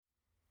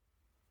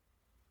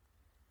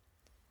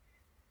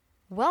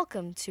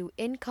Welcome to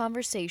In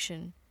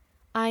Conversation.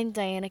 I'm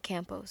Diana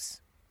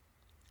Campos.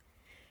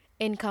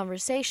 In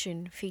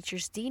Conversation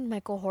features Dean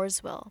Michael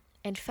Horswell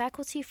and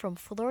faculty from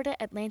Florida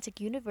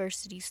Atlantic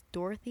University's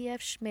Dorothy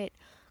F. Schmidt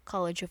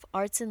College of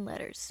Arts and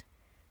Letters,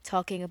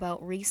 talking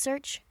about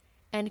research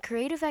and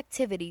creative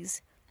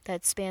activities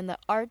that span the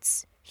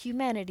arts,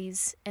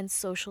 humanities, and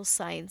social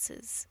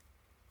sciences.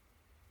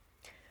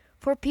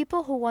 For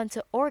people who want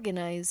to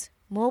organize,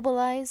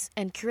 mobilize,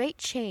 and create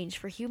change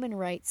for human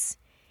rights,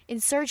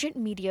 InsUrgent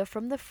Media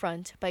from the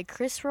Front by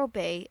Chris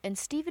Robé and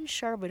Stephen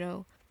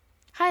Charbonneau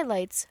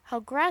highlights how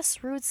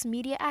grassroots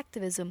media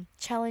activism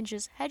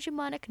challenges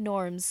hegemonic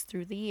norms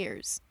through the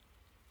years.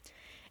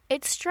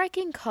 Its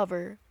striking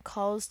cover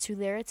calls to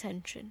their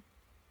attention.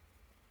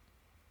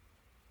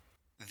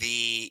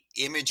 The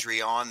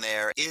imagery on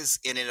there is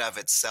in and of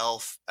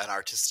itself an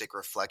artistic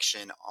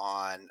reflection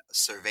on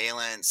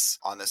surveillance,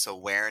 on this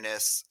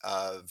awareness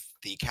of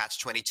the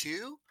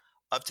catch-22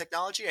 of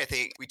technology. I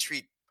think we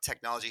treat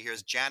technology here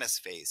as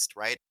Janus-faced,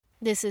 right?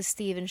 This is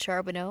Stephen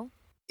Charbonneau.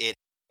 It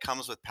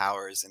comes with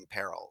powers and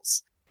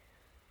perils.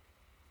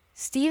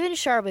 Stephen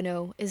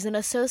Charbonneau is an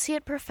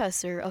associate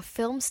professor of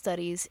film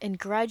studies and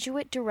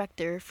graduate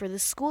director for the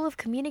School of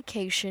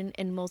Communication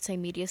and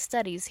Multimedia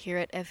Studies here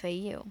at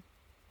FAU.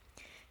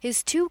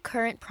 His two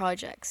current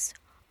projects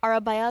are a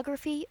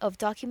biography of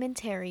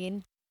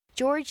documentarian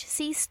George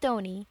C.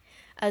 Stoney,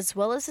 as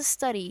well as a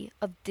study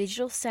of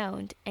digital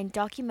sound and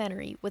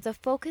documentary with a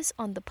focus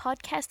on the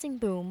podcasting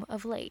boom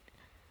of late.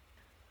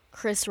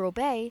 Chris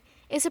Robé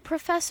is a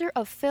professor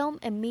of film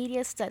and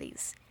media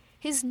studies.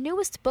 His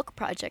newest book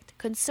project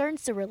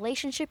concerns the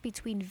relationship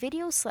between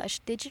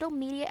video/digital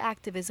media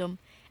activism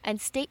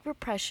and state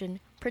repression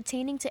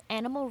pertaining to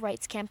animal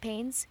rights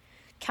campaigns,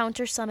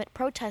 counter-summit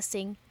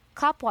protesting,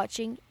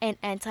 cop-watching, and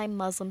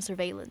anti-Muslim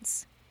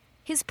surveillance.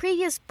 His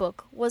previous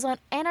book was on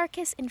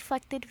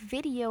anarchist-inflected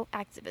video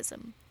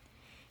activism.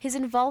 His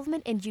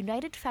involvement in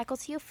United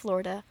Faculty of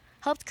Florida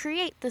helped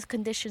create the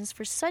conditions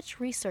for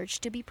such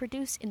research to be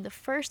produced in the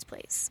first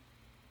place.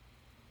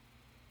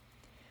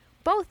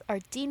 Both are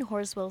Dean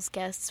Horswell's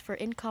guests for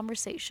In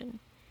Conversation.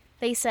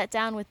 They sat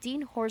down with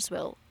Dean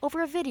Horswell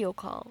over a video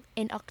call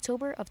in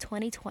October of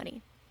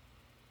 2020.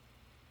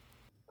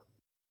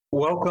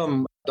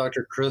 Welcome,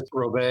 Dr. Chris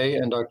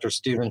Robé and Dr.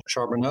 Stephen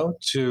Charbonneau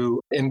to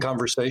In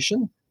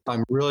Conversation.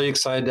 I'm really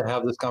excited to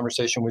have this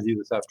conversation with you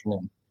this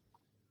afternoon.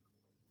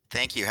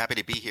 Thank you. Happy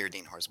to be here,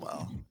 Dean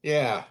Horswell.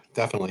 Yeah,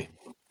 definitely.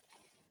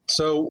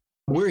 So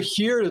we're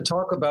here to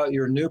talk about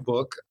your new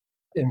book,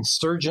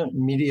 InsUrgent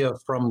Media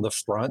from the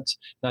Front.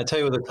 And I tell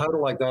you, with a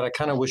title like that, I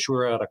kind of wish we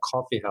were at a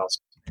coffee house.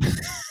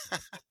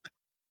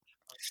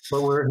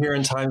 But we're here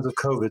in times of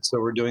COVID,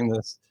 so we're doing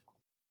this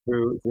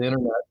through the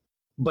internet.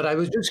 But I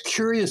was just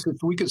curious if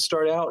we could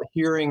start out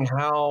hearing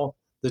how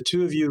the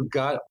two of you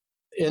got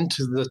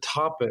into the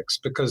topics,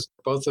 because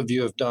both of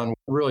you have done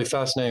really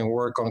fascinating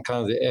work on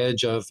kind of the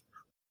edge of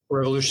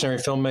revolutionary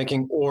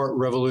filmmaking or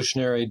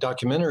revolutionary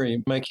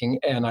documentary making.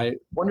 And I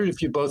wondered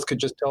if you both could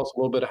just tell us a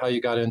little bit of how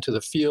you got into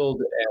the field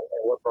and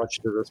what brought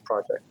you to this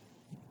project.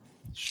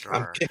 Sure.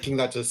 I'm kicking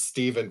that to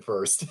Stephen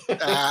first.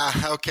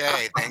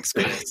 Okay. Thanks,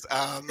 Chris.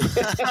 I'll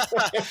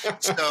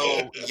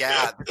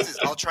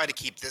try to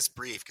keep this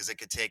brief because it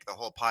could take the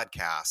whole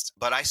podcast.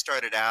 But I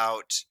started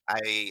out,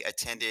 I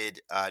attended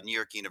New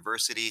York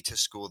University to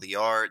School of the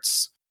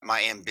Arts.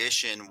 My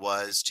ambition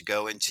was to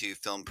go into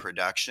film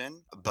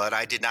production, but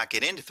I did not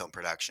get into film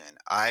production.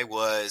 I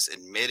was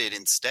admitted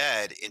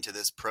instead into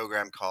this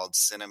program called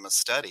Cinema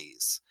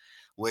Studies,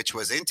 which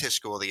was in Tisch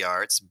School of the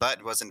Arts,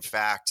 but was in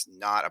fact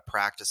not a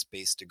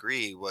practice-based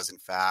degree, was in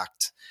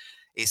fact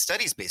a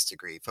studies-based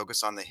degree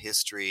focused on the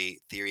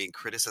history, theory, and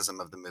criticism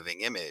of the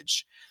moving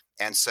image.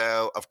 And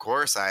so, of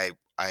course, I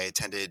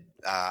attended,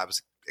 I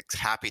was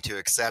happy to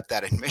accept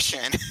that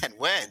admission and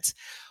went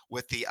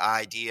with the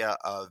idea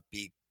of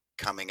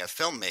becoming a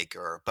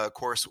filmmaker. But of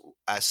course,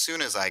 as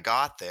soon as I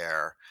got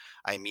there,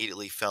 I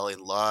immediately fell in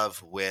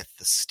love with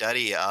the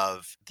study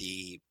of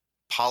the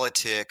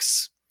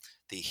politics,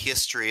 the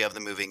history of the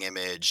moving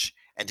image,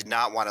 and did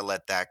not want to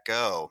let that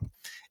go.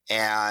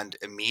 And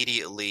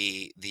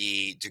immediately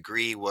the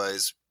degree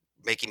was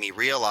making me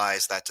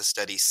realize that to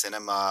study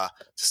cinema,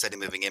 to study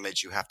moving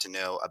image, you have to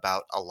know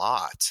about a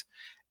lot.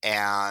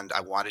 And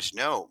I wanted to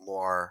know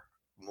more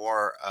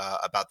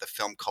about the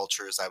film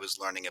cultures I was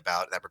learning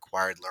about that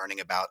required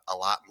learning about a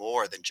lot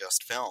more than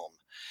just film.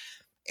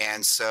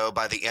 And so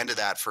by the end of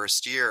that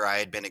first year, I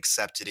had been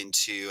accepted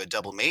into a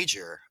double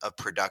major of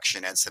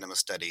production and cinema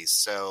studies.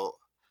 So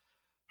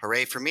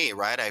hooray for me,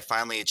 right? I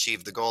finally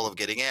achieved the goal of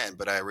getting in,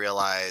 but I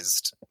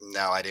realized,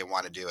 no, I didn't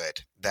want to do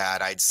it.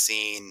 That I'd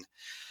seen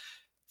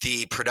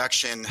the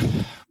production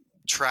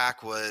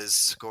track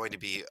was going to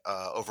be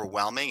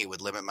overwhelming. It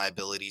would limit my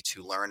ability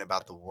to learn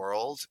about the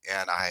world.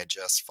 And I had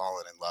just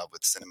fallen in love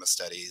with cinema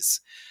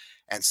studies.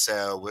 And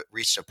so it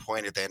reached a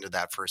point at the end of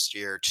that first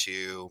year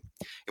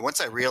and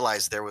once I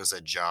realized there was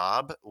a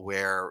job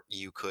where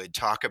you could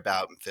talk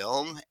about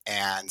film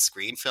and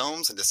screen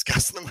films and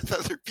discuss them with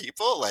other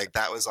people, like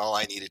that was all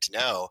I needed to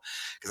know.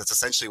 Because that's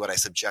essentially what I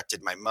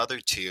subjected my mother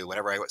to.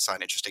 Whenever I saw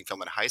an interesting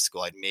film in high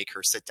school, I'd make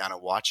her sit down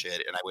and watch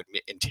it, and I would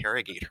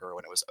interrogate her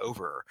when it was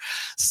over.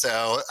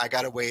 So I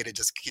got a way to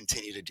just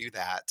continue to do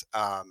that.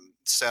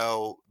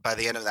 So by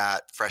the end of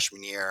that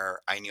freshman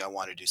year, I knew I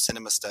wanted to do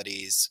cinema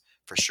studies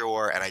for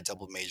sure, and I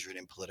double majored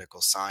in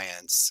political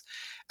science.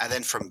 And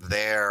then from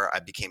there, I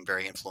became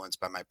very influenced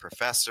by my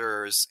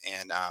professors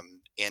and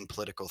in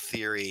political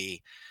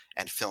theory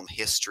and film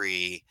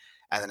history,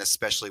 and then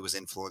especially was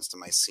influenced in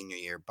my senior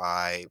year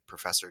by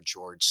Professor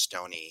George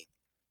Stoney,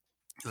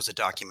 who was a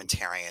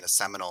documentarian, a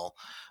seminal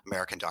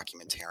American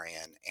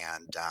documentarian.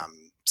 And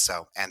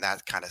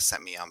that kind of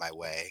sent me on my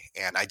way.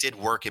 And I did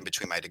work in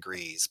between my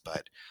degrees,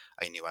 but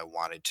I knew I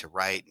wanted to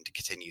write and to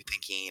continue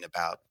thinking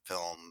about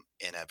film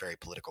in a very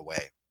political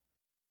way.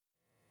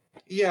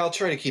 Yeah, I'll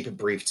try to keep it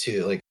brief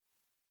too. Like,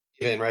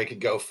 even right, I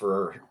could go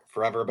for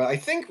forever, but I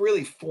think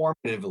really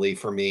formatively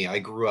for me, I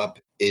grew up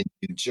in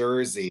New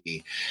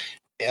Jersey,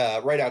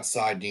 right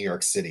outside New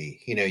York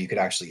City. You could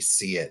actually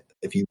see it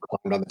if you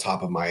climbed on the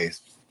top of my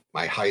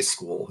high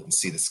school and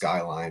see the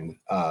skyline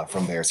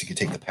from there, so you could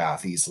take the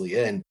path easily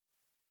in.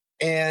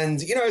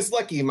 And, I was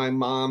lucky. My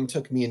mom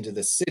took me into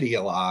the city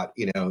a lot,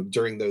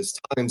 during those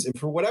times. And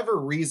for whatever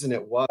reason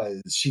it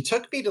was, she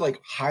took me to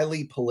like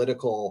highly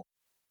political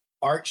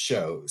art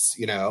shows,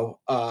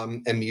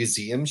 and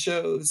museum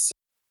shows,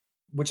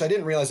 which I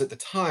didn't realize at the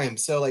time.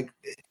 So like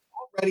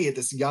already at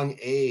this young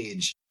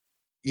age,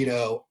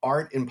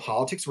 art and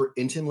politics were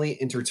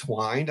intimately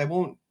intertwined. I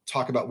won't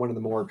talk about one of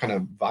the more kind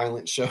of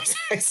violent shows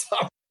I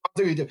saw,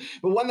 but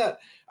one that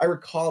I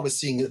recall was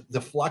seeing the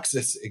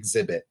Fluxus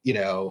exhibit,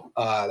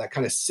 that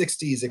kind of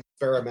 60s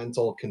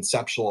experimental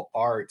conceptual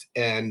art.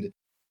 And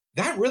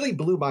that really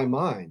blew my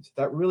mind.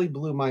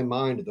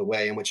 The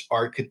way in which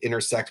art could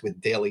intersect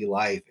with daily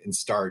life and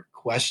start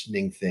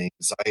questioning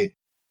things.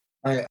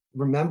 I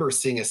remember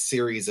seeing a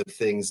series of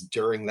things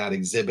during that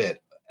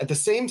exhibit. At the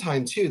same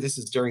time, too, this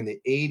is during the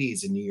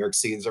 80s in New York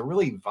City. There's a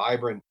really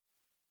vibrant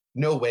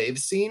no wave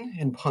scene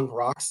and punk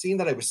rock scene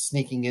that I was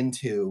sneaking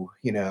into,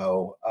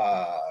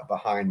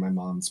 behind my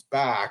mom's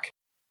back,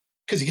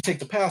 because you could take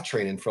the PATH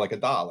train in for like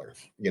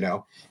 $1,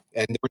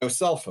 and there were no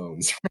cell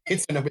phones, right?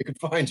 So nobody could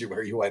find you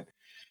where you went.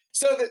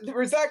 So there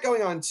was that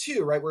going on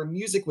too, right? Where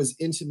music was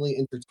intimately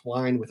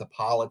intertwined with the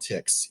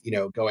politics,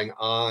 going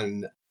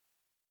on.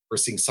 We're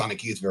seeing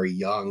Sonic Youth very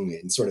young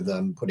and sort of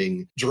them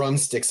putting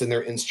drumsticks in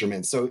their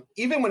instruments. So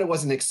even when it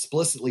wasn't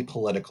explicitly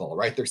political,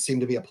 right, there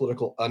seemed to be a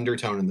political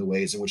undertone in the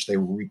ways in which they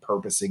were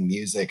repurposing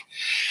music.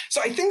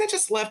 So I think that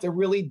just left a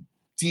really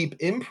deep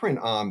imprint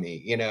on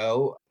me, And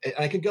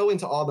I could go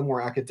into all the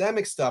more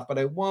academic stuff, but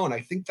I won't.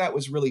 I think that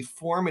was really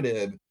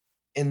formative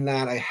in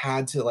that I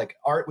had to, like,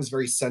 art was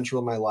very central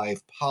in my life.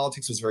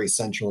 Politics was very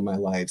central in my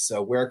life.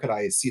 So where could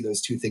I see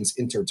those two things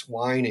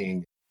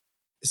intertwining?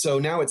 So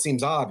now it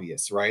seems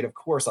obvious, right? Of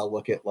course, I'll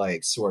look at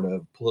like sort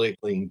of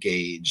politically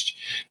engaged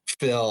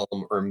film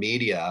or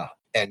media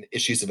and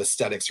issues of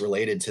aesthetics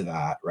related to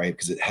that, right?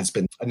 Because it has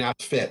been a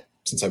natural fit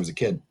since I was a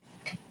kid.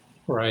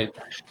 Right.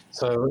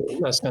 So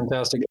that's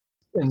fantastic.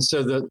 And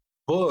so the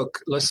book,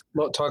 let's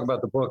talk about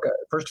the book.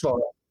 First of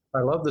all, I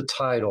love the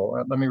title.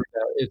 Let me read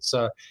that. It's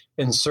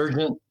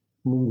Insurgent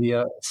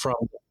Media from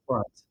the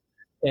Front.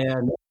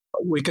 And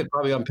we could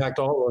probably unpack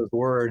all those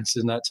words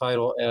in that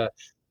title.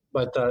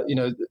 But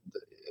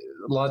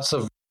lots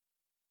of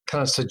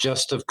kind of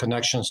suggestive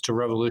connections to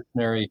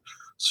revolutionary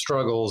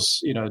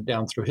struggles,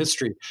 down through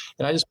history.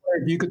 And I just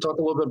wondered if you could talk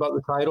a little bit about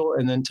the title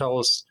and then tell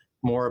us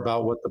more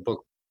about what the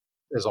book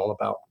is all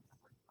about.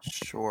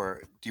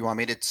 Sure. Do you want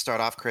me to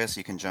start off, Chris?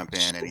 You can jump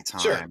in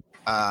anytime. Sure.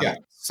 Yeah.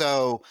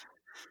 So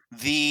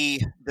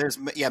there's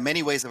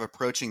many ways of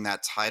approaching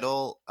that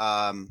title,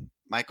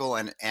 Michael,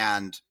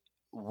 and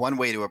one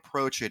way to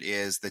approach it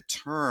is the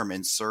term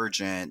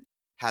insurgent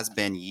has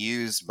been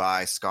used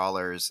by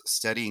scholars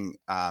studying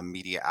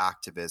media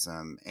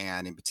activism,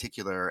 and in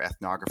particular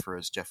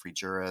ethnographers Jeffrey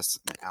Juris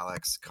and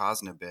Alex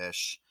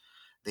Kosnabish.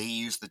 They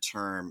use the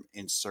term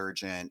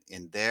insurgent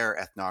in their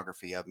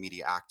ethnography of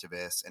media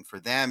activists, and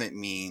for them it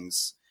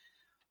means,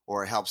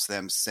 or it helps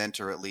them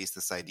center at least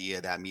this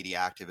idea that media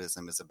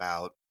activism is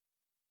about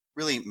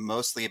really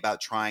mostly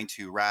about trying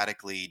to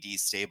radically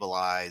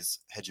destabilize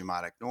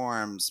hegemonic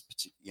norms,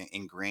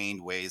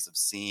 ingrained ways of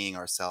seeing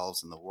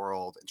ourselves in the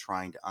world, and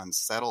trying to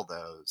unsettle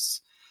those.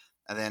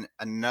 And then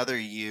another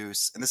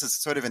use, and this is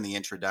sort of in the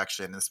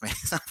introduction, this may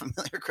sound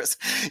familiar, Chris,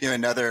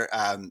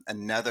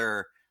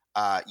 another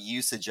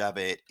usage of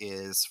it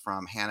is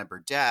from Hannah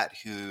Burdett,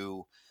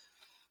 who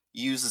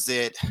uses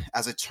it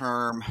as a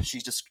term. She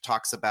just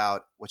talks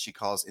about what she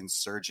calls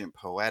insurgent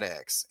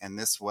poetics. And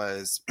this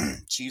was,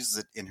 she uses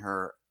it in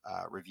her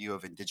review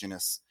of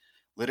indigenous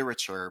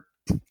literature.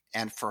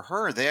 And for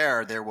her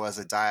there was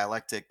a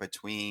dialectic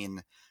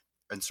between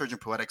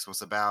insurgent poetics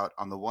was about,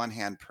 on the one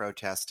hand,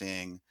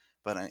 protesting,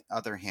 but on the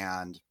other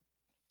hand,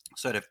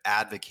 sort of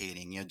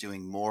advocating,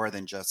 doing more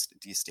than just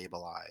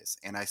destabilize.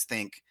 And I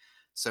think,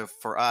 so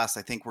for us,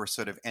 I think we're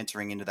sort of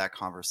entering into that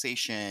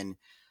conversation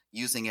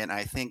using it. And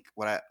I think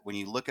when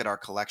you look at our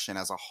collection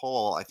as a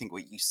whole, I think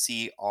what you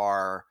see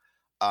are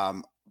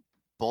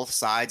both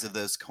sides of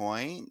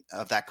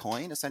that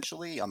coin,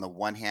 essentially. On the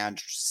one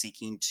hand,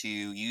 seeking to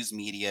use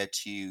media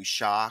to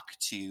shock,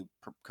 to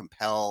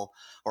compel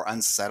or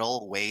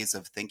unsettle ways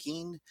of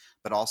thinking,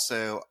 but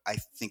also I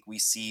think we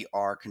see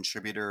our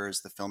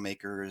contributors, the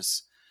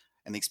filmmakers,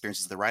 and the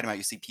experiences they write about.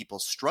 You see people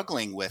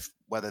struggling with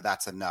whether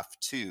that's enough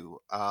too,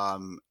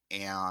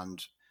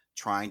 and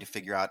trying to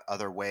figure out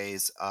other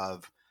ways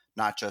of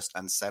not just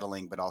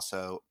unsettling, but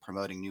also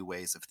promoting new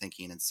ways of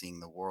thinking and seeing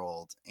the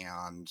world.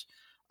 And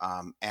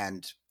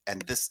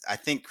this, I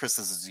think, Chris,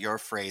 this is your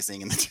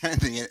phrasing in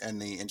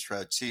the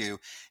intro too.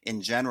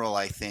 In general,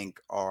 I think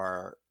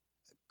our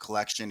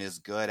collection is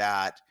good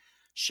at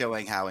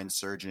showing how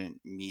insurgent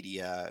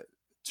media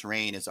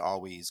terrain is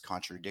always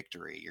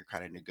contradictory. You're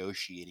kind of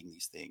negotiating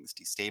these things,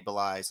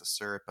 destabilize,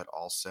 assert, but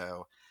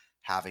also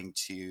having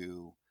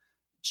to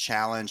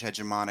challenge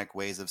hegemonic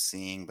ways of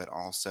seeing, but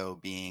also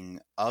being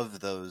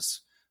of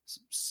those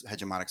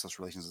hegemonic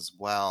social relations as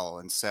well.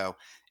 And so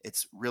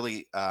it's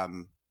really,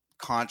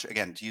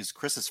 again, to use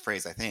Chris's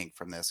phrase, I think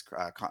from this,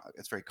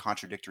 it's very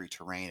contradictory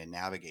terrain and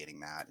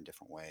navigating that in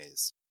different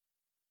ways.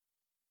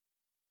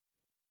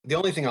 The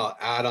only thing I'll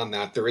add on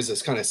that, there is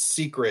this kind of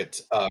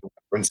secret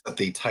reference that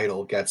the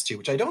title gets to,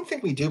 which I don't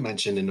think we do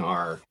mention in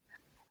our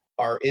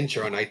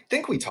intro, and I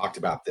think we talked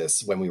about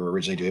this when we were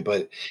originally doing it,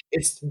 but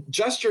it's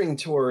gesturing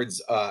towards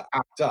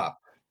ACT UP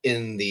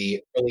in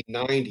the early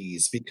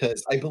 90s,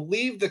 because I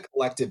believe the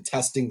collective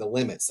Testing the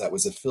Limits that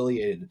was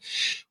affiliated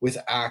with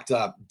ACT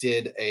UP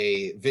did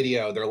a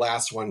video, their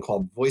last one,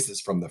 called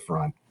Voices from the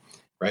Front,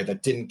 right?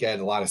 That didn't get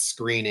a lot of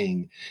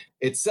screening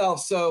itself.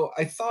 So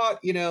I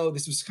thought,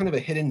 this was kind of a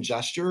hidden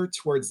gesture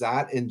towards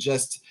that, and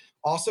just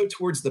also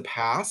towards the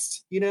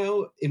past,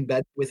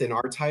 embedded within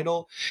our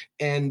title.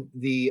 And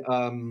the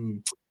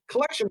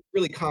collection was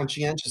really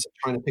conscientious of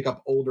trying to pick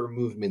up older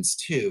movements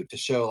too, to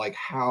show like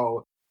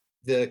how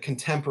the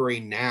contemporary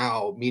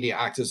now media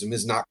activism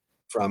is not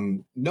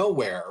from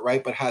nowhere,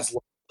 right? But has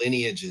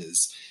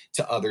lineages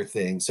to other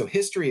things. So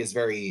history is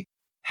very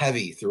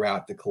heavy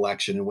throughout the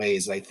collection in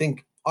ways that I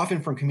think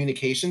often from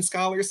communication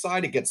scholars'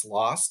 side, it gets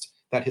lost,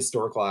 that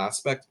historical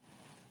aspect.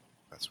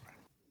 That's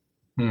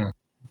right.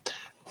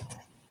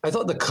 I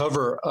thought the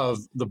cover of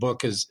the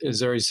book is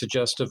very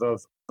suggestive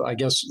of, I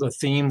guess, the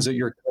themes that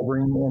you're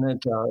covering in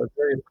it. A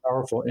very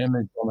powerful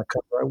image on the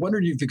cover. I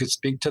wondered if you could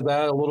speak to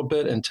that a little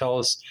bit and tell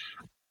us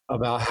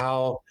about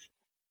how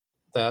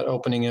that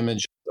opening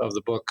image of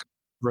the book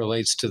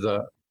relates to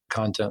the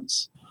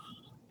contents.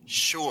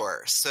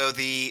 Sure. So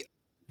the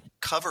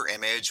cover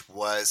image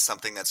was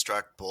something that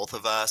struck both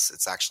of us.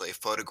 It's actually a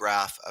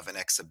photograph of an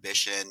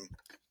exhibition,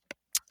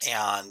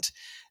 and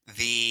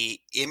the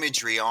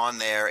imagery on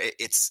there,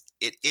 it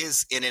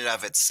is in and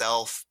of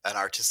itself an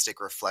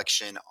artistic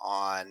reflection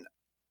on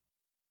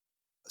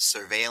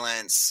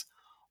surveillance,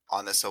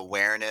 on this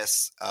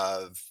awareness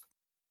of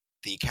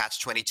the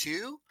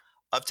catch-22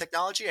 of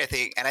technology, I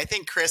think. And I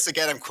think, Chris,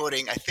 again, I'm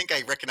quoting, I think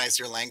I recognize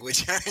your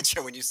language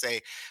when you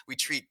say we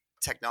treat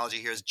technology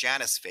here as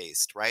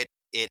Janus-faced, right?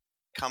 It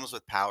comes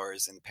with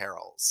powers and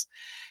perils.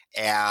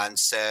 And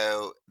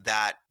so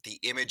that the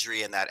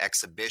imagery in that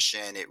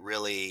exhibition, it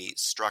really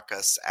struck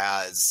us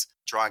as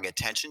drawing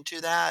attention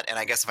to that. And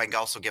I guess if I can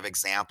also give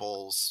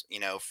examples,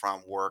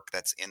 from work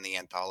that's in the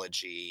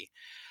anthology,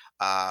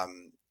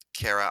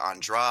 Kara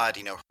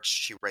Andrade,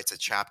 she writes a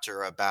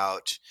chapter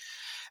about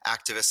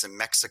activists in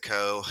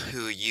Mexico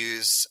who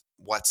use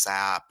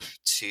WhatsApp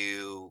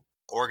to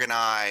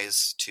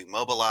organize, to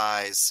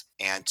mobilize,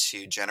 and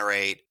to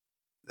generate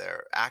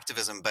their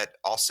activism, but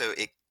also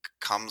it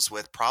comes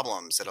with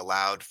problems. It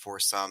allowed for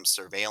some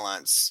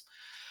surveillance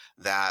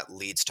that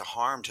leads to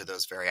harm to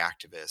those very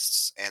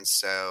activists. And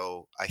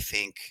so I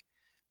think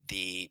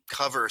the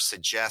cover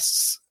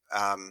suggests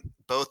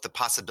both the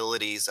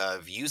possibilities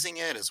of using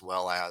it as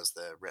well as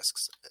the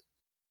risks of it.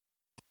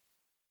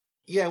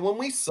 Yeah, when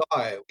we saw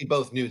it, we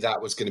both knew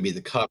that was going to be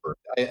the cover.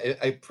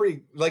 I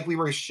pretty, like, we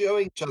were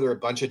showing each other a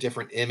bunch of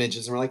different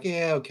images, and we're like,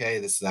 yeah, okay,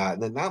 this, that.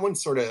 And then that one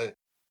sort of,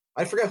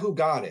 I forgot who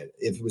got it,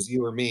 if it was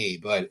you or me,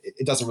 but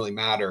it doesn't really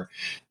matter.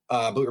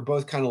 But we were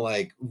both kind of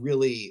like,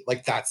 really,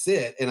 like, that's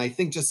it. And I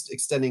think just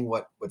extending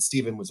what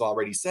Stephen was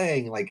already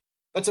saying, like,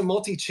 that's a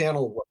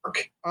multi-channel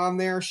work on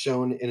there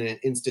shown in an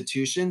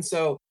institution.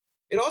 So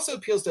it also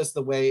appeals to us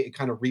the way it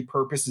kind of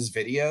repurposes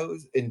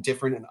videos in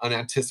different and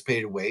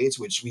unanticipated ways,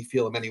 which we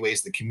feel in many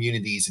ways the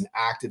communities and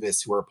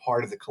activists who are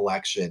part of the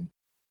collection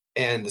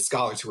and the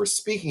scholars who are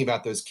speaking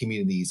about those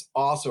communities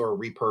also are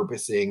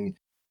repurposing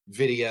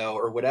video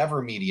or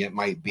whatever media it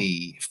might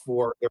be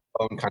for their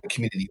own kind of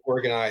community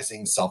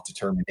organizing,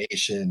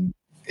 self-determination,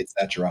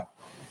 etc.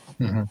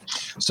 Mm-hmm.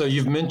 So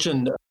you've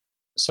mentioned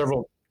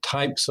several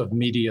types of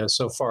media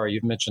so far.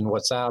 You've mentioned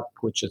WhatsApp,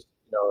 which is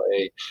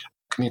a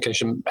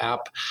communication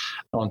app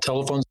on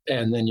telephones,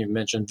 and then you've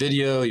mentioned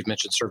video, you've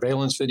mentioned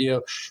surveillance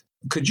video.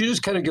 Could you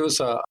just kind of give us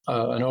an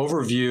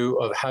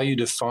overview of how you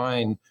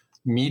define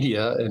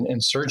media and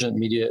insurgent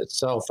media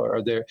itself?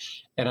 Are there,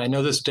 and I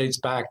know this dates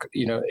back,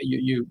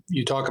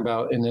 you talk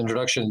about in the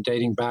introduction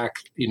dating back,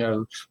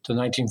 to the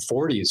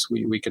 1940s.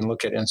 We can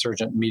look at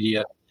insurgent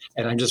media,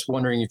 and I'm just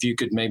wondering if you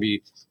could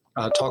maybe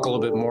talk a little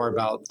bit more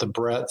about the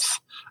breadth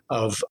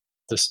of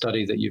the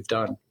study that you've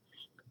done.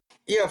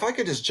 Yeah, if I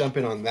could just jump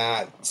in on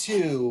that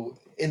too,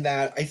 in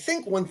that I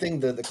think one thing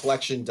that the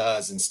collection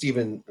does, and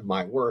Stephen,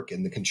 my work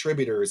and the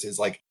contributors, is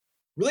like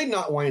really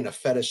not wanting to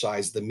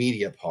fetishize the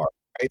media part,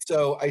 right?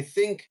 So I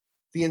think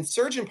the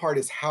insurgent part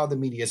is how the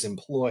media is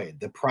employed,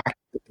 the practice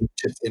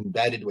it's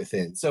embedded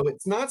within. So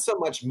it's not so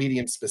much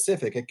medium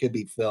specific. It could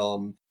be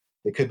film,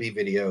 it could be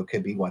video, it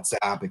could be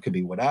WhatsApp, it could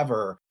be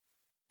whatever.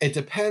 It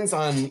depends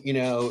on,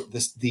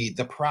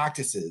 the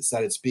practices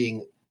that it's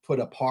being put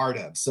a part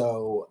of.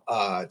 So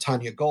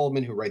Tanya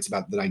Goldman, who writes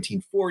about the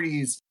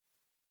 1940s,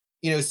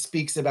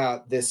 speaks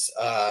about this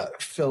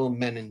film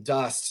Men in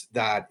Dust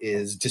that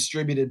is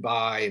distributed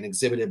by and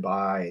exhibited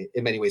by,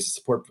 in many ways,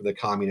 support for the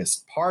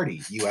Communist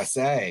Party,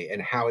 USA,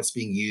 and how it's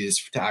being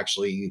used to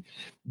actually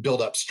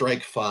build up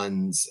strike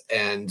funds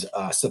and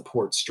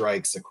support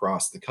strikes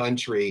across the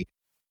country.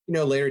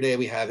 Later today,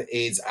 we have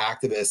AIDS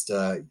activist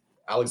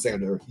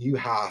Alexander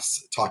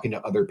Uhas talking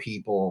to other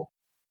people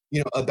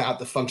about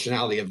the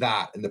functionality of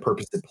that and the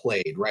purpose it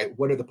played, right?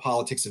 What are the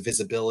politics of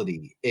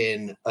visibility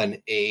in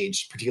an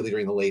age, particularly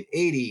during the late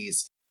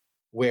 80s,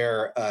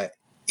 where,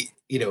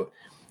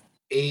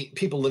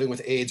 people living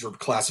with AIDS were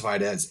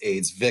classified as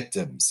AIDS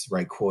victims,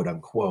 right? Quote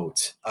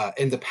unquote,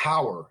 and the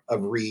power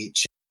of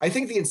reach. I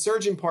think the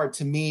insurgent part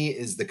to me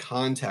is the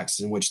context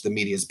in which the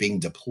media is being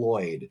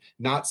deployed,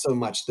 not so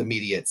much the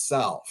media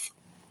itself.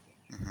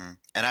 Mm-hmm.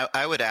 And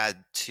I would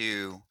add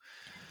to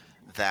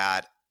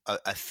that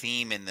a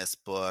theme in this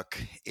book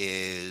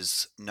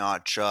is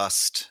not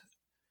just,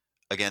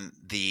 again,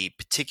 the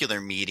particular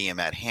medium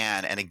at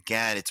hand. And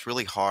again, it's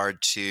really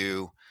hard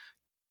to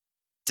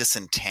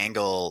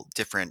disentangle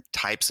different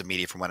types of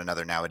media from one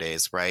another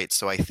nowadays, right?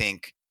 So I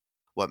think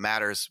what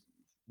matters,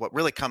 what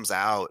really comes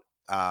out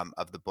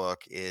of the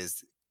book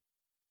is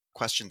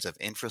questions of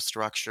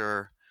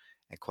infrastructure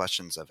and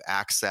questions of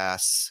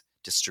access,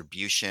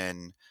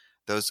 distribution,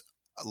 those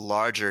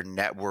larger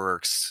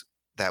networks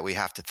that we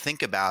have to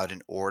think about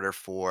in order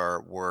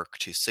for work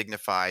to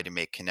signify, to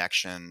make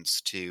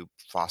connections, to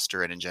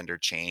foster and engender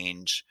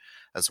change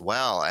as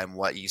well. And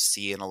what you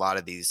see in a lot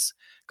of these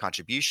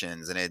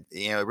contributions, and it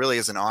really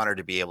is an honor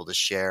to be able to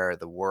share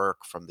the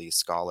work from these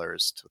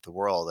scholars to the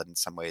world. And in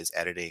some ways,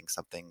 editing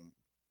something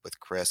with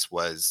Chris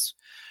was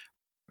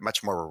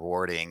much more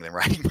rewarding than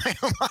writing my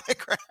own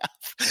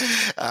monograph.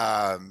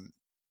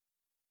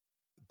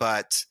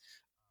 But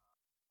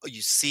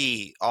you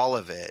see all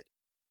of it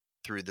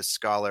through the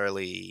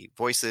scholarly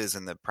voices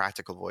and the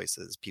practical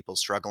voices, people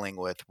struggling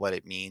with what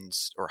it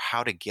means or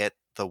how to get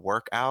the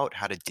work out,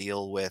 how to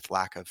deal with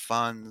lack of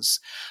funds,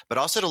 but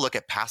also to look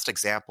at past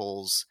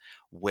examples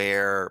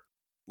where,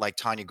 like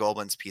Tanya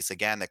Goldman's piece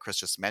again that Chris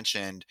just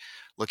mentioned,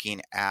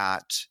 looking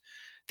at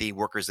the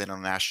Workers'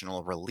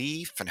 International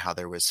Relief and how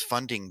there was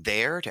funding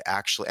there to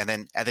actually, and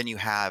then you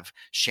have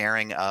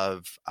sharing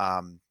of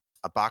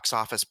a box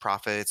office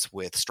profits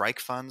with strike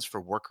funds for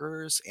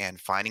workers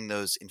and finding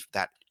those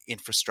that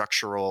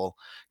infrastructural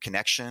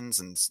connections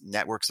and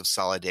networks of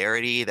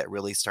solidarity that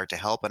really start to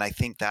help. And I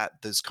think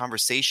that those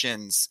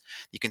conversations,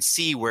 you can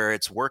see where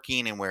it's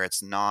working and where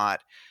it's not.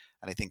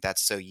 And I think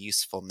that's so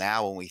useful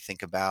now when we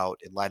think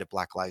about, in light of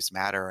Black Lives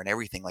Matter and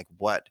everything, like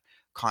what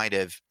kind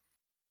of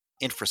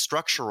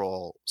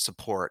infrastructural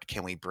support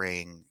can we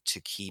bring to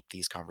keep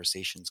these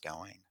conversations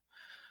going?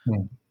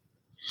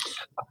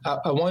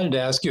 I wanted to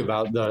ask you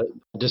about the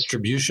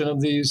distribution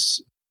of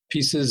these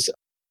pieces.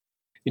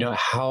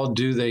 How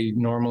do they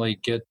normally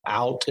get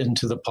out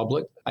into the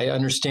public? I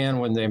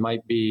understand when they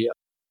might be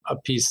a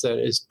piece that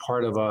is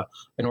part of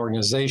an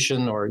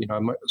organization or,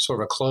 sort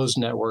of a closed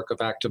network of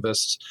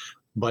activists,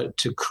 but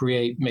to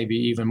create maybe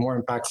even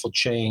more impactful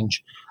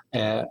change,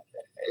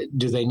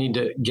 do they need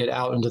to get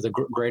out into the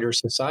greater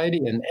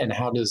society? And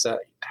how does that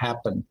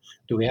happen?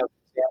 Do we have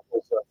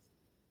examples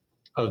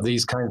of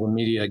these kinds of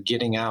media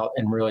getting out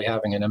and really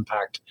having an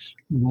impact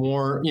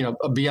more,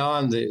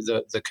 beyond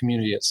the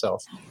community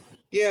itself?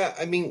 Yeah,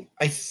 I mean,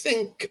 I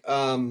think,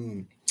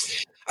 I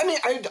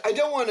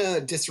don't want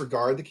to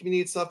disregard the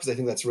community itself because I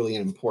think that's really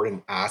an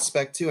important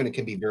aspect too, and it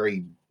can be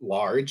very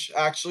large,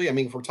 actually. I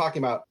mean, if we're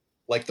talking about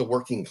like the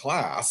working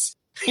class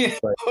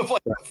of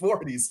like the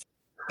 40s,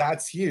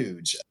 that's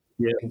huge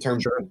in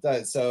terms of what it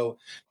does. So,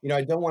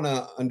 I don't want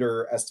to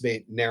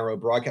underestimate narrow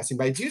broadcasting,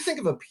 but I do think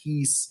of a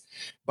piece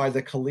by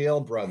the Khalil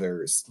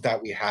brothers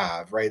that we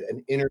have, right?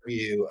 An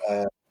interview,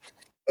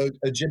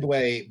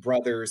 Ojibwe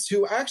brothers,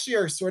 who actually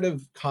are sort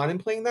of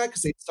contemplating that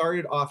because they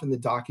started off in the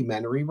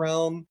documentary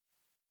realm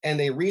and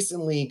they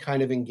recently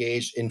kind of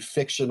engaged in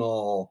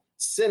fictional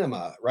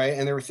cinema, right?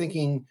 And they were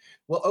thinking,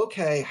 well,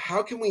 okay,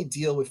 how can we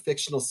deal with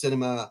fictional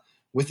cinema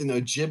with an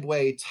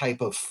Ojibwe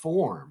type of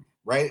form,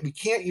 right? We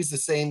can't use the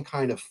same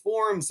kind of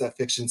forms that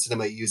fiction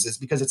cinema uses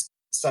because it's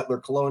settler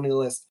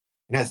colonialist.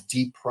 and has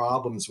deep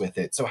problems with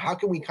it. So how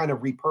can we kind of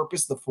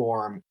repurpose the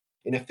form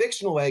in a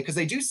fictional way? Because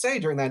they do say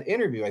during that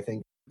interview, I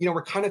think,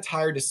 we're kind of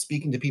tired of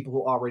speaking to people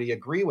who already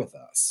agree with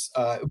us.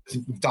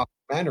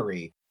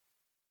 Documentary.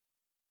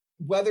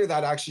 Whether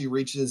that actually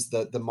reaches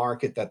the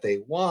market that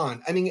they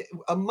want. I mean,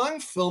 among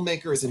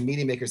filmmakers and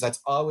media makers, that's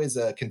always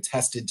a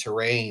contested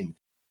terrain.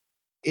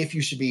 If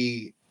you should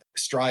be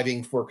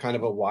striving for kind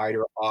of a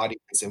wider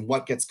audience and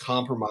what gets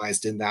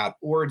compromised in that,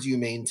 or do you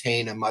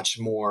maintain a much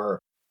more,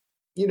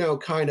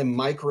 kind of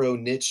micro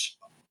niche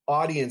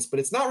audience? But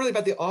it's not really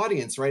about the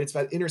audience, right? It's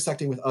about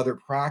intersecting with other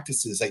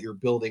practices that you're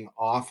building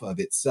off of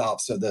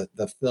itself. So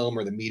the film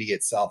or the media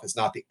itself is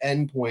not the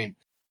end point,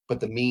 but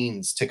the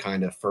means to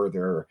kind of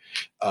further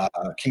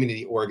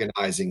community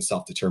organizing,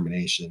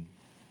 self-determination.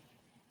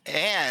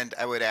 And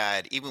I would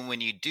add, even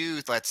when you do,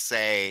 let's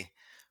say,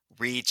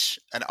 reach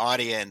an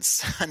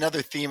audience,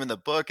 another theme in the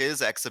book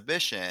is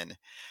exhibition.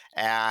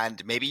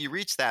 And maybe you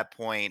reach that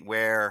point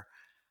where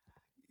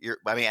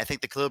I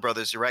think the Khalil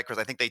brothers, you're right,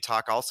 because I think they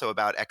talk also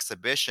about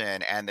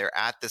exhibition, and they're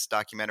at this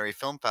documentary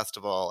film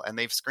festival and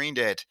they've screened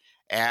it,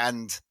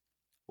 and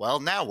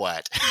well, now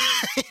what?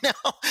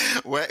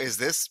 What is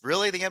this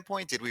really the end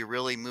point? Did we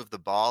really move the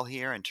ball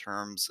here in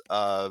terms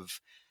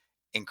of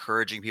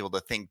encouraging people to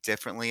think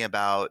differently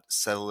about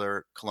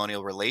settler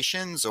colonial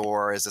relations,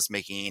 or is this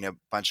making a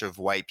bunch of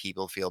white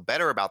people feel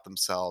better about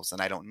themselves?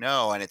 And I don't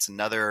know. And it's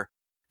another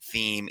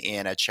theme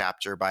in a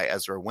chapter by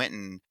Ezra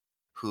Winton,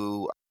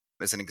 who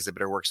is an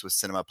exhibitor, works with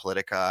Cinema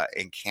Politica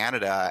in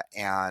Canada,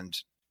 and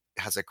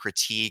has a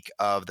critique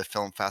of the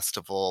film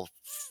festival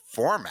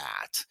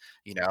format,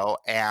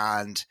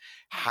 and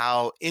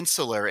how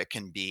insular it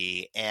can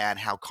be and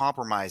how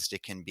compromised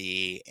it can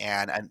be,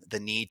 and the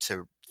need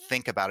to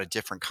think about a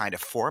different kind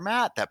of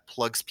format that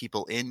plugs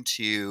people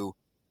into,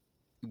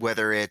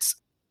 whether it's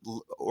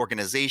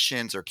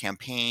organizations or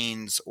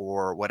campaigns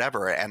or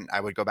whatever. And I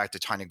would go back to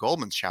Tanya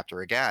Goldman's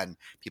chapter again,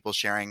 people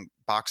sharing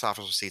box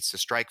office receipts to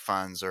strike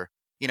funds, or,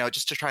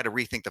 just to try to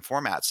rethink the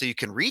format so you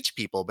can reach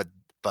people,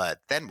 but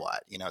then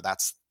what?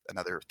 That's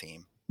another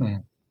theme.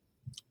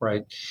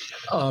 Right.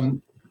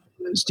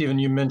 Stephen,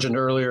 you mentioned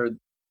earlier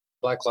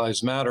Black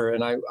Lives Matter,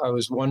 and I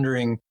was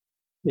wondering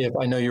if,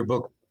 I know your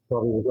book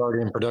probably was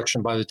already in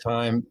production by the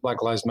time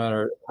Black Lives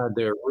Matter had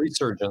their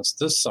resurgence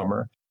this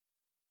summer,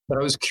 but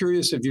I was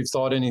curious if you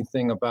thought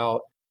anything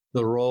about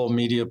the role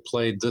media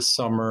played this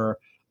summer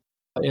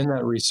in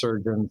that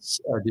resurgence.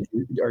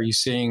 Are you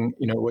seeing,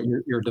 what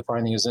you're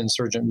defining as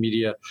insurgent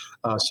media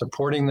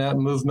supporting that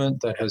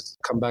movement that has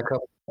come back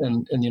up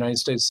in the United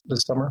States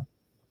this summer?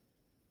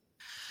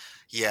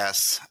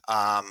 Yes,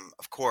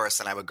 of course.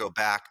 And I would go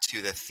back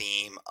to the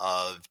theme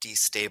of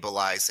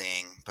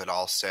destabilizing, but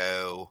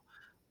also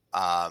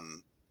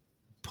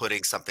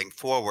putting something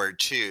forward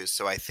too.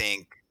 So I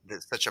think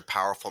there's such a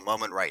powerful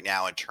moment right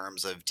now in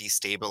terms of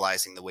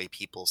destabilizing the way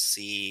people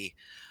see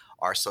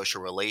our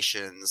social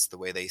relations, the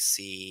way they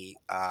see,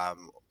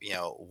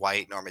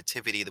 white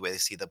normativity, the way they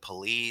see the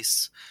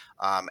police.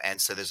 And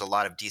so there's a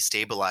lot of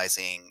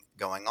destabilizing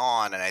going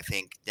on. And I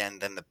think then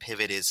the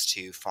pivot is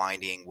to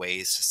finding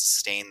ways to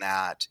sustain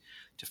that,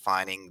 to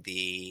finding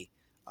the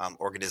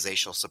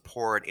organizational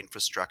support,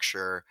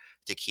 infrastructure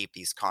to keep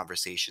these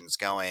conversations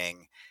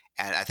going.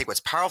 And I think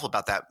what's powerful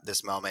about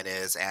this moment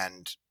is,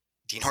 and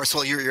Dean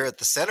Horswell, you're at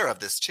the center of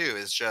this too,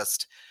 is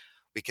just,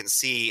 we can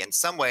see in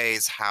some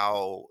ways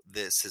how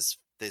this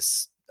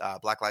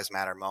Black Lives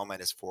Matter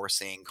moment is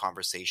forcing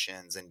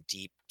conversations and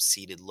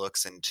deep-seated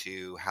looks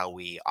into how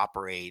we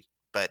operate,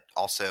 but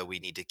also we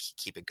need to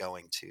keep it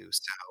going too.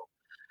 So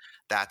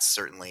that's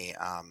certainly,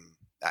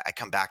 I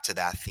come back to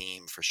that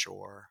theme for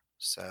sure.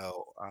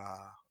 So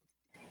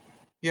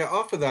yeah,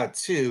 off of that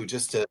too,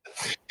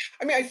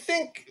 I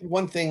think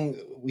one thing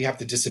we have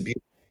to disabuse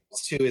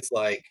too is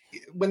like,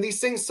 when these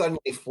things suddenly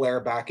flare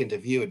back into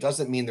view, it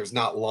doesn't mean there's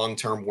not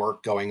long-term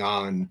work going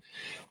on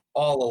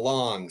all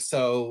along.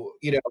 So,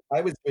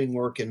 I was doing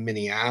work in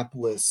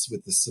Minneapolis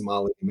with the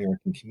Somali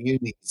American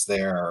communities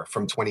there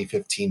from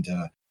 2015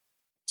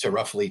 to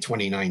roughly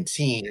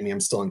 2019. I mean, I'm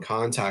still in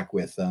contact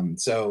with them.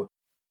 So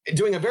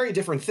doing a very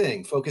different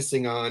thing,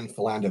 focusing on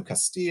Philando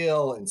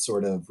Castile and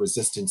sort of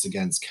resistance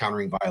against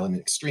countering violent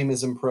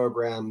extremism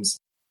programs,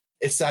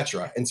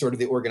 etc., and sort of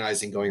the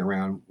organizing going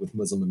around with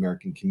Muslim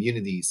American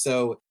communities.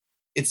 So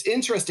it's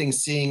interesting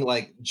seeing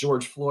like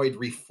George Floyd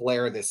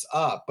reflare this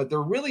up, but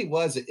there really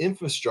was an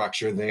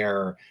infrastructure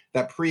there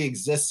that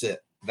pre-existed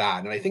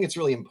that. And I think it's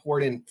really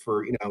important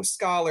for,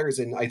 scholars,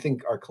 and I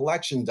think our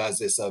collection does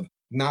this, of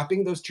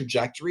mapping those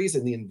trajectories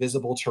in the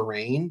invisible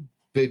terrain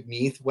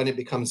beneath when it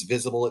becomes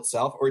visible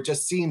itself, or it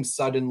just seems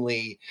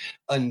suddenly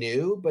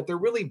anew, but they're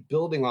really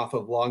building off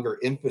of longer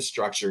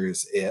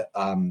infrastructures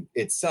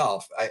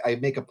itself. I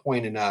make a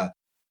point in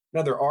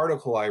another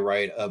article I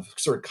write of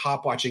sort of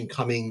cop watching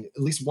coming,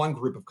 at least one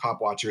group of cop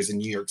watchers in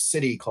New York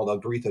City called El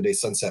Grito de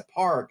Sunset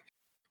Park,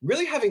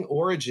 really having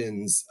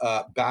origins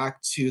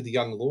back to the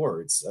Young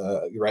Lords,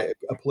 right?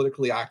 A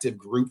politically active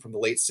group from the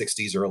late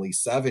 60s, early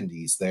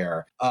 70s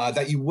there,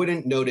 that you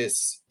wouldn't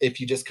notice if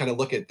you just kind of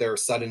look at their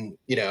sudden,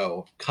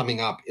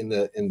 coming up in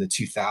the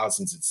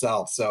 2000s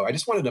itself. So I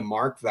just wanted to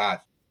mark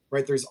that,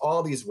 right? There's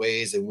all these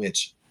ways in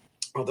which,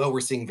 although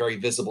we're seeing very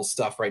visible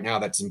stuff right now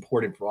that's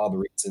important for all the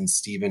reasons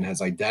Stephen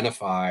has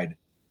identified,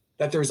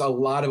 that there's a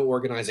lot of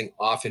organizing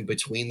often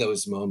between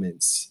those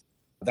moments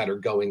that are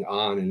going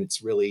on. And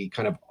it's really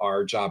kind of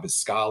our job as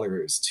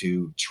scholars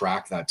to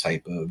track that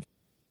type of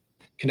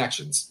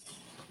connections.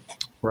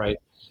 Right.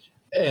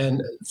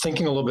 And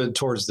thinking a little bit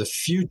towards the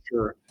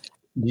future,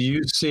 do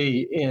you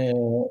see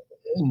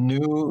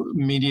new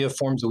media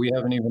forms that we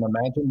haven't even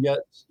imagined yet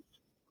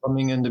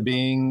coming into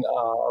being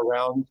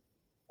around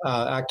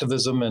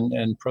activism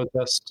and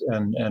protest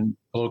and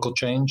political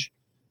change?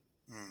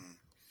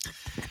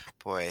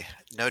 Boy,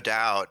 no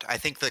doubt. I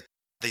think that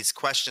these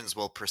questions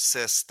will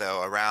persist,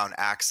 though, around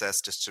access,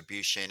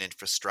 distribution,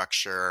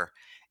 infrastructure,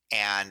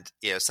 and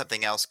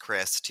something else,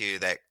 Chris, too,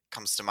 that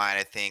comes to mind.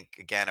 I think,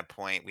 again, a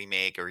point we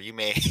make, or you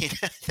made,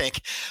 I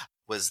think,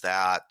 was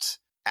that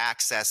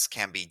access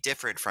can be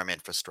different from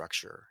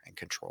infrastructure and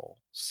control.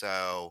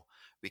 So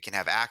we can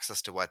have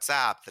access to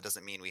WhatsApp. That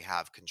doesn't mean we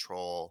have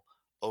control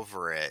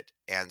over it.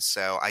 And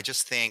so I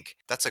just think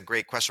that's a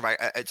great question.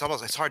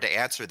 It's hard to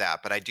answer that,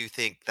 but I do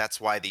think that's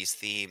why these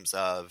themes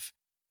of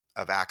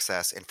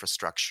access,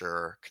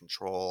 infrastructure,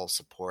 control,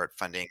 support,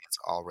 funding, it's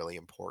all really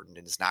important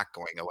and is not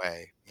going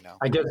away.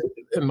 I guess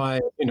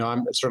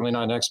I'm certainly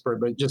not an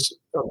expert, but just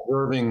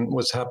observing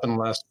what's happened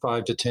the last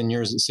 5 to 10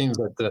 years, it seems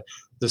like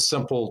the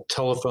simple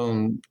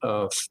telephone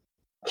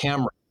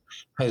camera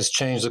has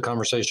changed the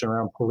conversation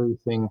around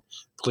policing,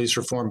 police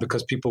reform,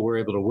 because people were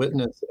able to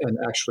witness and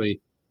actually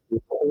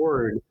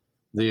record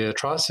the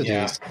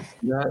atrocities.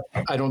 Yeah.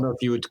 That, I don't know if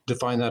you would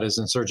define that as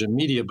insurgent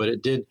media, but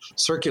it did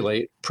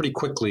circulate pretty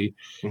quickly.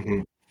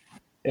 Mm-hmm.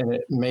 And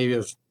it may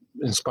have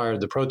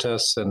inspired the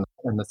protests and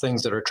the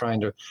things that are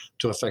trying to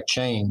affect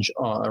change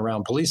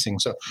around policing.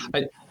 So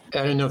I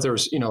don't know if there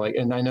was,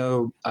 and I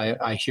know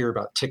I hear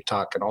about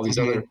TikTok and all these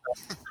other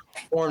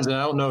forms, and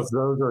I don't know if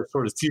those are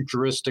sort of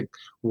futuristic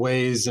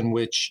ways in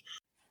which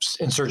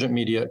insurgent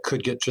media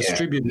could get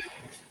distributed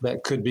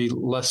that could be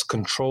less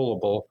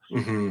controllable.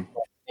 Mm-hmm.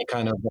 Any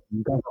kind of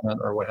government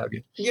or what have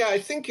you. Yeah, I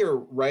think you're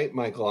right,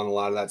 Michael, on a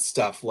lot of that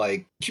stuff.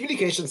 Like,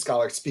 communication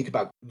scholars speak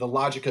about the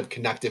logic of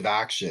connective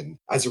action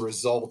as a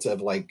result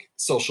of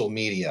social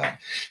media.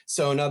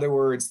 So in other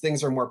words,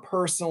 things are more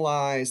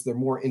personalized, they're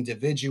more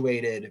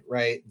individuated,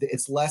 right?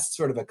 It's less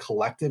sort of a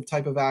collective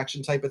type of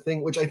action type of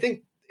thing, which I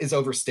think is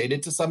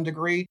overstated to some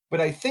degree. But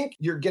I think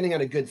you're getting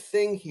at a good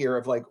thing here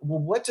of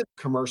what did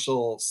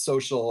commercial,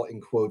 social, in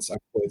quotes,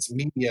 unquotes,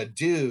 media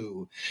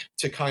do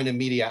to kind of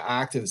media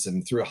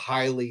activism through a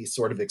highly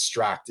sort of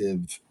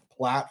extractive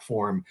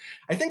platform?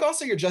 I think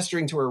also you're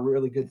gesturing to a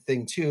really good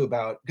thing too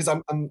because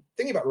I'm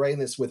thinking about writing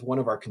this with one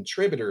of our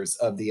contributors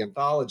of the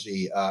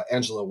anthology,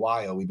 Angela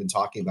Weil. We've been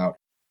talking about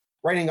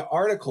writing an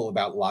article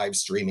about live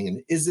streaming,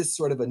 and is this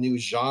sort of a new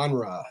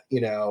genre,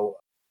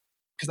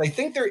 because I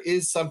think there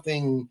is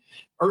something,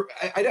 or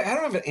I don't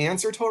have an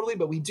answer totally,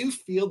 but we do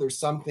feel there's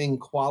something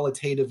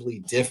qualitatively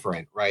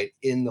different, right,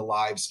 in the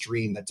live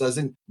stream that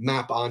doesn't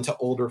map onto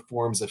older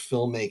forms of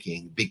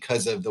filmmaking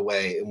because of the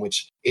way in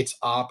which it's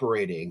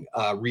operating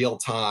real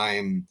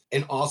time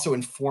and also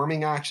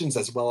informing actions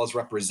as well as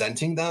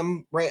representing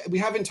them, right? We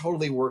haven't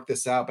totally worked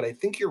this out, but I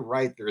think you're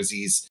right. There's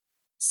these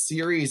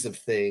series of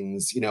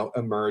things,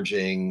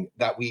 emerging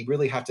that we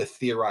really have to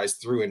theorize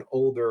through in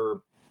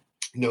older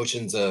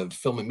notions of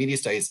film and media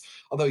studies,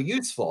 although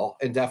useful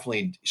and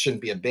definitely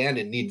shouldn't be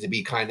abandoned, need to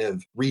be kind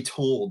of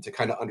retooled to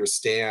kind of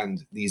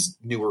understand these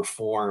newer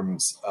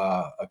forms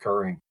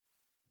occurring.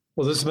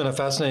 Well, this has been a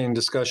fascinating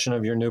discussion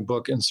of your new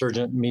book,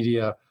 Insurgent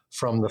Media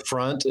from the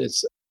Front.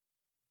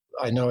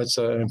 I know it's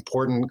an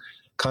important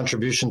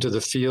contribution to the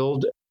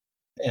field,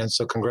 and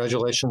so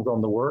congratulations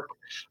on the work.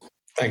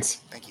 Thanks.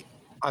 Thank you.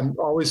 I'm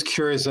always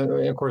curious,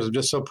 and of course, I'm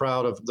just so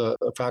proud of the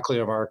faculty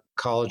of our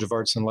College of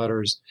Arts and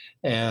Letters.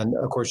 And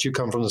of course, you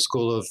come from the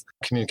School of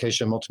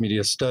Communication and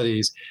Multimedia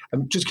Studies.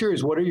 I'm just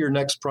curious, what are your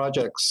next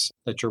projects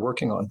that you're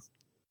working on?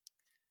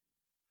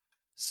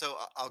 So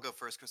I'll go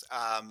first, Chris.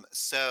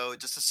 So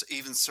just to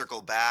even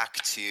circle back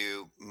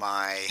to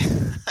my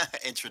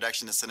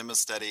introduction to cinema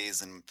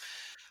studies and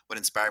what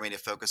inspired me to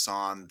focus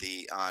on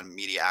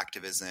media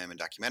activism and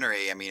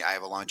documentary. I mean, I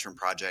have a long-term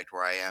project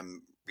where I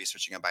am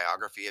researching a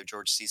biography of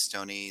George C.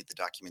 Stoney, the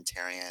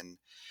documentarian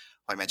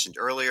who I mentioned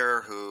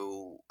earlier,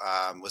 who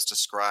was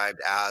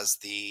described as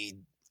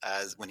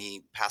when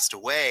he passed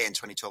away in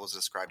 2012, was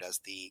described as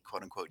the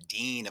quote unquote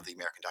dean of the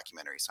American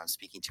documentary. So I'm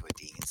speaking to a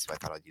dean, so I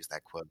thought I'd use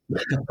that quote.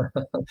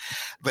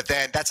 But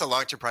then that's a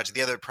long-term project.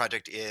 The other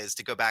project is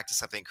to go back to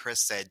something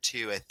Chris said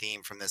too. A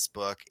theme from this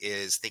book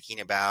is thinking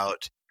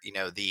about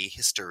the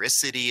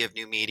historicity of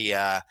new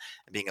media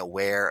and being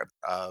aware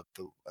of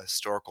the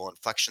historical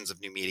inflections of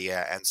new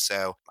media. And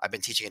so I've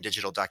been teaching a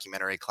digital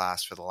documentary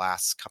class for the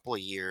last couple of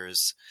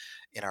years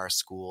in our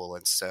school.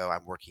 And so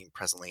I'm working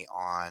presently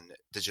on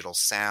digital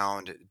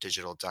sound,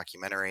 digital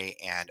documentary,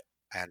 and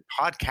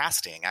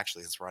podcasting,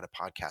 actually, since we're on a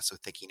podcast. So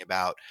thinking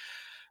about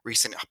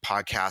recent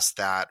podcasts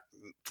that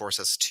force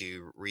us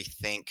to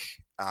rethink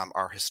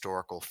our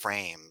historical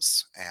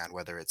frames, and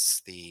whether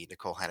it's the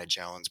Nicole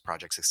Hannah-Jones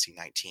Project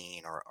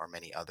 1619 or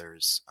many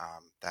others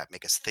that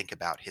make us think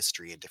about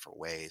history in different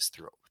ways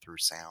through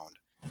sound.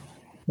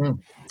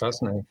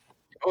 Fascinating.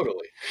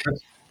 Totally.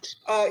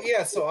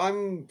 Yeah, so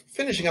I'm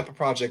finishing up a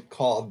project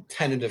called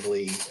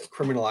tentatively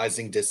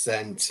Criminalizing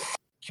Dissent,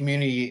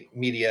 Community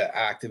Media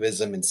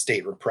Activism and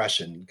State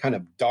Repression, kind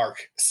of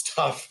dark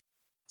stuff,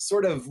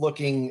 sort of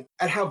looking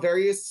at how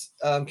various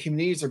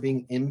communities are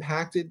being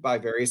impacted by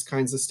various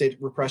kinds of state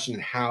repression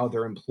and how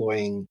they're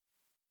employing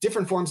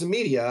different forms of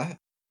media,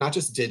 not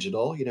just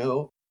digital,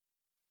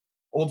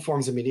 old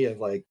forms of media of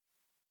like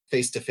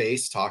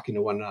face-to-face, talking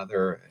to one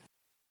another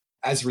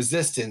as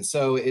resistance.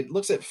 So it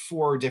looks at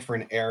 4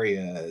 different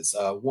areas.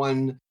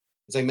 One,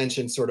 as I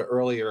mentioned sort of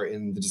earlier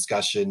in the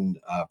discussion,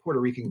 Puerto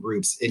Rican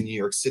groups in New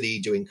York City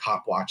doing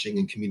cop watching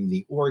and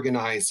community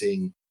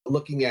organizing,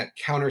 looking at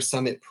counter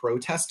summit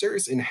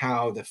protesters and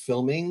how the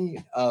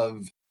filming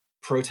of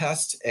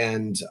protests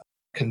and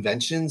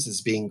conventions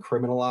is being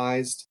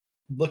criminalized.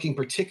 Looking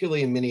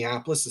particularly in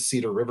Minneapolis, the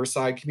Cedar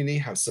Riverside community,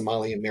 how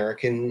Somali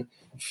American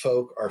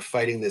folk are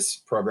fighting this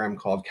program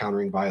called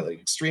Countering Violent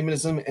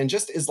Extremism, and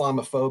just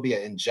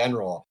Islamophobia in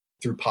general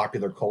through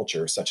popular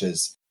culture, such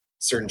as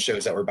certain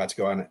shows that were about to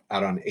go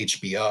out on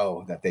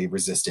HBO that they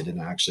resisted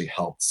and actually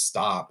helped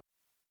stop.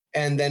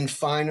 And then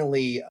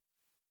finally,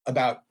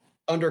 about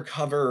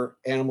undercover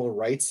animal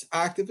rights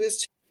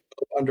activists,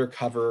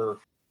 undercover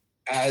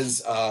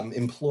as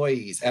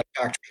employees at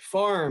factory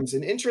farms.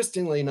 And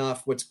interestingly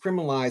enough, what's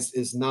criminalized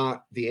is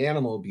not the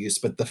animal abuse,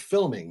 but the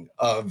filming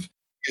of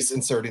use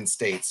in certain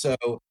states. So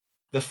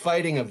the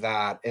fighting of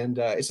that, and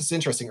it's just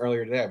interesting.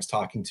 Earlier today, I was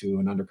talking to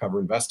an undercover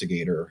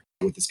investigator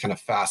with this kind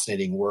of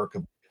fascinating work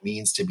of what it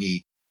means to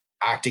be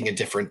acting a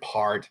different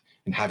part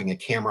and having a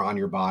camera on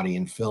your body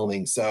and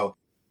filming. So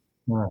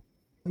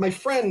my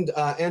friend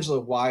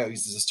Angela Wyo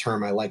uses this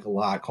term I like a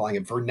lot, calling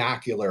it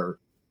vernacular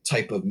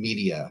type of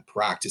media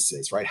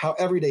practices, right? How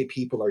everyday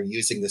people are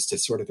using this to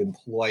sort of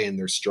employ in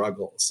their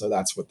struggles. So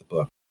that's what the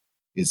book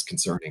is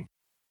concerning.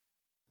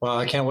 Well,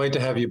 I can't wait to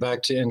have you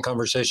back in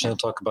conversation and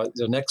talk about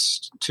the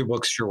next 2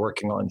 books you're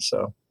working on.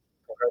 So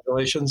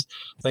congratulations.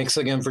 Thanks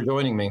again for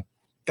joining me.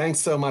 Thanks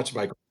so much,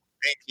 Michael.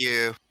 Thank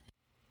you.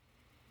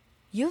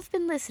 You've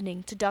been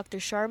listening to Dr.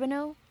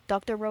 Charbonneau,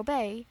 Dr.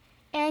 Robé,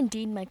 and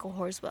Dean Michael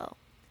Horswell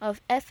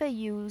of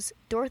FAU's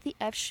Dorothy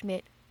F.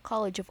 Schmidt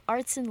College of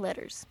Arts and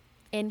Letters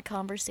in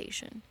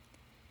Conversation.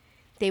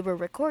 They were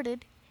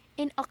recorded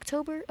in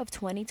October of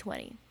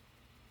 2020.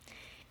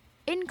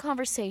 In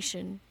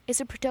Conversation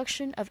is a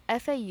production of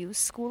FAU's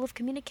School of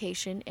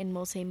Communication and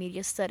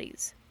Multimedia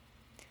Studies.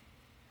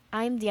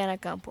 I'm Diana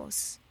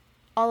Campos.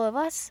 All of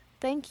us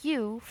thank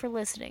you for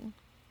listening.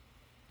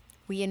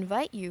 We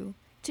invite you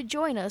to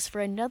join us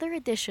for another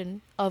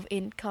edition of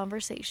In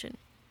Conversation.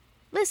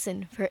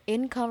 Listen for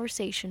In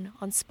Conversation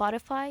on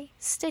Spotify,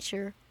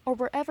 Stitcher, or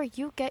wherever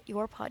you get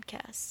your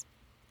podcasts.